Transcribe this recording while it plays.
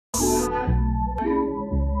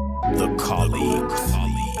The colleagues.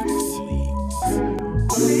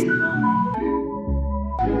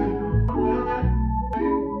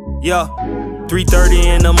 Yeah, 3:30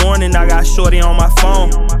 in the morning, I got shorty on my phone.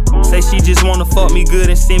 Say she just wanna fuck me good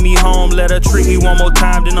and send me home. Let her treat me one more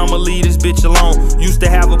time, then I'ma leave this bitch alone. Used to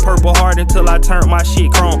have a purple heart until I turned my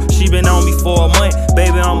shit chrome. She been on me for a month,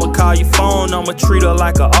 baby, I'ma call your phone. I'ma treat her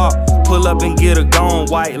like a op, pull up and get her gone.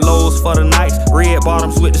 White lows for the nights, red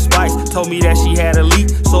bottoms with the spikes. Told me that she had a leak,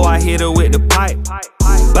 so I hit her with the pipe.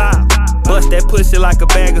 Bye. Bust that pussy like a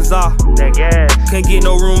bag of Zah. Can't get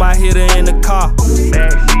no room, I hit her in the car.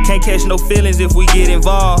 Can't catch no feelings if we get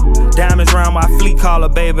involved. Diamonds round my fleet collar,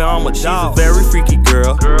 baby, I'm a dog. She's a very freaky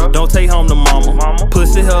girl, don't take home to mama.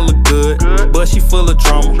 Pussy hella good, but she full of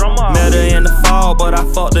drama. Met her in the fall, but I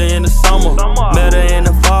fucked her in the summer. Met her in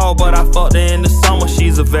the fall, but I fucked her in the summer.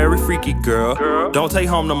 She's a very freaky girl, don't take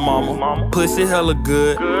home to mama. Pussy hella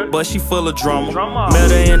good, but she full of drama.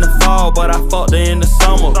 Met her in the fall, but I fucked her in the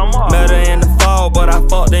summer. Met her in the fall, but I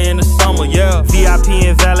fucked her in the summer, yeah. VIP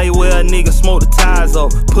and valet where a nigga smoke the ties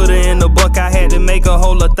up. Put her in the buck, I had to make her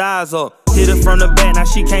hold her thighs up. Hit her from the back, now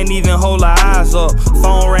she can't even hold her eyes up.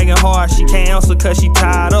 Phone ringing hard, she can't answer cause she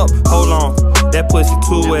tied up. Hold on, that pussy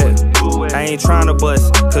too wet. I ain't tryna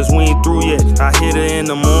bust, cause we ain't through yet. I hit her in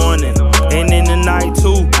the morning, and in the night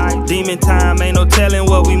too. Demon time, ain't no telling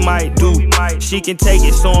what we might do. She can take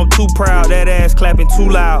it, so I'm too proud. That ass clapping too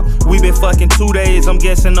loud. We been fucking 2 days, I'm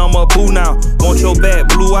guessing I'm a boo now. Want your back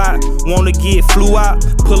blue out, wanna get flew out.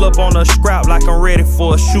 Pull up on a scrap like I'm ready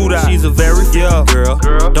for a shootout. She's a very freaky girl,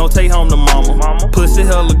 don't take home to mama. Pussy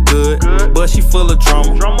hella good, but she full of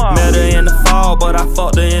drama. Met her in the fall, but I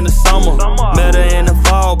fucked her in the summer. Met her in the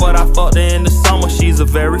fall, but I fucked her in the summer. She's a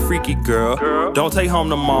very freaky girl, don't take home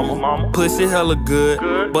to mama. Pussy hella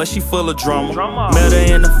good, but she full of drama. Met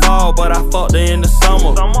her in the fall, but I fucked her in the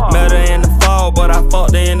summer. Met her in the fall, but I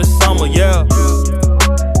fucked her in the summer, yeah.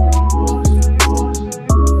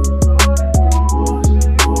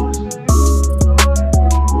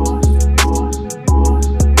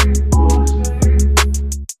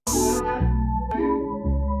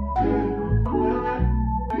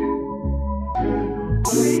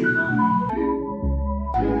 Colleagues.